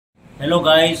Hello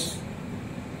guys,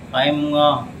 I am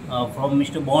from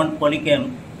Mr. Bond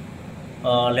Polychem.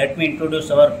 Let me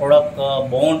introduce our product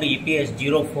Bond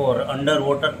EPS04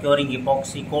 underwater curing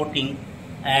epoxy coating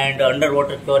and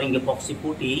underwater curing epoxy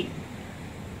putty.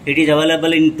 It is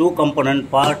available in two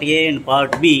components, part A and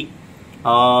part B.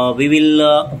 We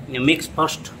will mix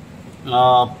first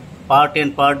part A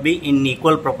and part B in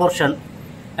equal proportion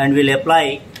and will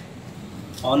apply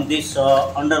on this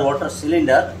underwater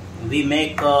cylinder. We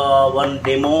make one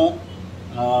demo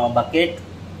bucket.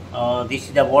 This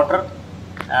is the water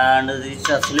and this is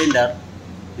a cylinder.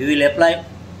 We will apply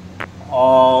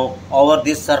over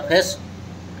this surface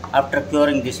after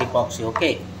curing this epoxy.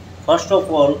 Okay, first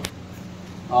of all,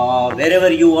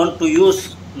 wherever you want to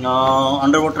use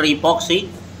underwater epoxy,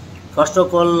 first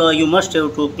of all you must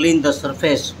have to clean the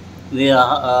surface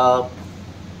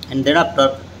and then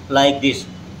after, like this,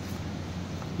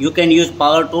 you can use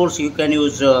power tools, you can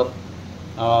use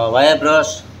wire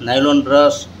brush, nylon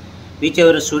brush,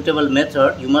 whichever is suitable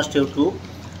method. You must have to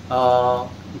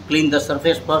clean the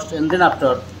surface first, and then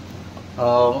after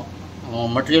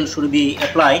material should be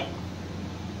applied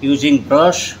using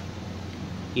brush,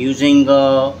 using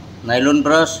nylon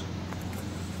brush,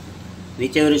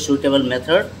 whichever is suitable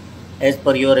method as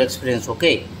per your experience.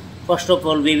 Okay, first of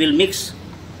all we will mix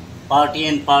part A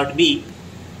and part B,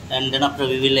 and then after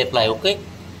we will apply. Okay,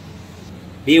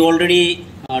 we already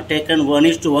taken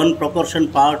 1:1 proportion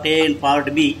part A and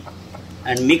part B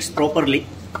and mixed properly.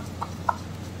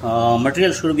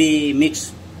 Material should be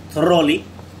mixed thoroughly,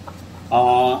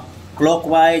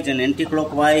 clockwise and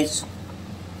anti-clockwise.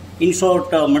 In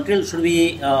short, material should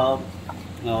be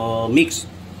mixed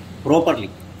properly,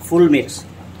 full mix,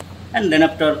 and then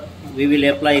after we will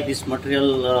apply this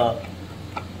material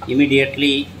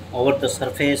immediately over the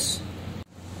surface.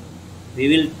 We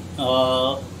will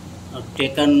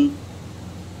taken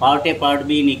part A, part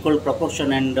B in equal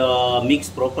proportion and mix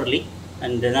properly,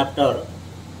 and then after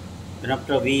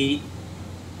we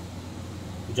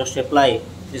just apply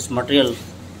this material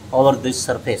over this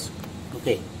surface.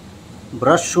 Okay,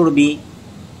 brush should be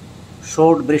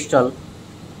short bristle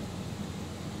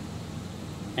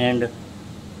and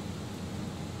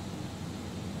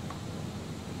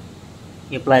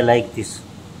apply like this.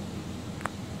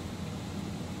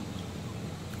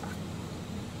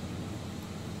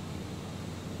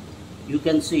 You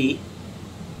can see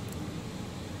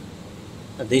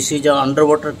this is a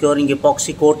underwater curing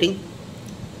epoxy coating.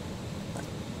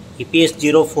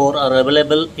 EPS04 are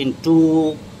available in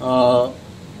two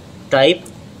type.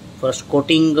 First,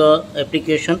 coating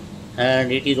application,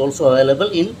 and it is also available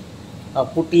in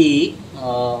putty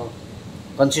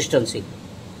consistency.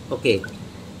 Okay,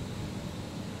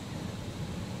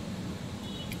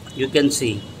 you can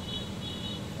see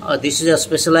this is a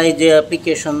specialized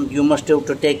application. You must have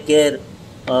to take care.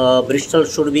 Bristle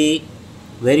should be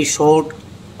very short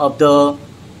of the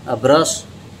brush,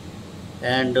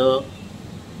 and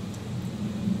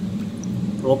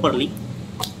properly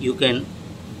you can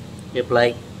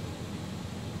apply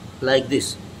like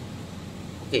this.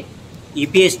 Okay,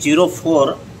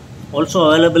 EPS04 also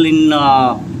available in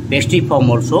pasty form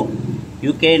also.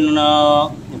 You can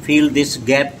fill this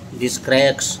gap, these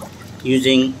cracks,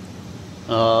 using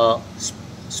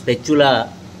spatula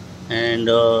and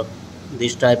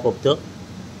this type of the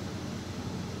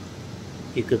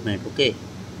equipment. Okay,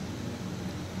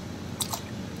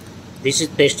 this is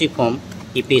pasty form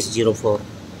EPS04.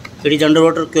 It is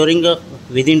underwater curing.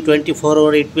 Within 24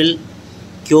 hours it will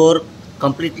cure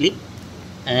completely,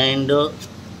 and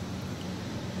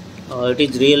it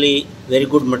is really very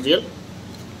good material.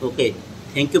 Okay,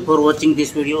 thank you for watching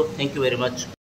this video. Thank you very much.